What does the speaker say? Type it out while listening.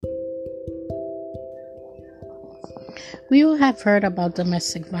We all have heard about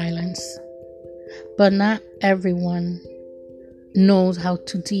domestic violence, but not everyone knows how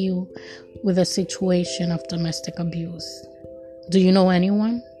to deal with a situation of domestic abuse. Do you know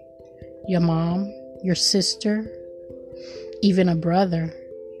anyone? Your mom, your sister, even a brother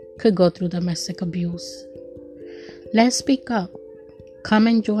could go through domestic abuse. Let's speak up. Come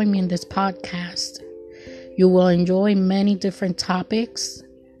and join me in this podcast. You will enjoy many different topics.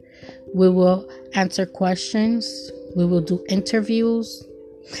 We will answer questions. We will do interviews.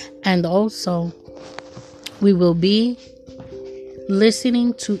 And also, we will be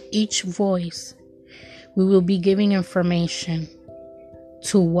listening to each voice. We will be giving information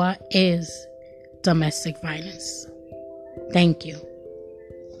to what is domestic violence. Thank you.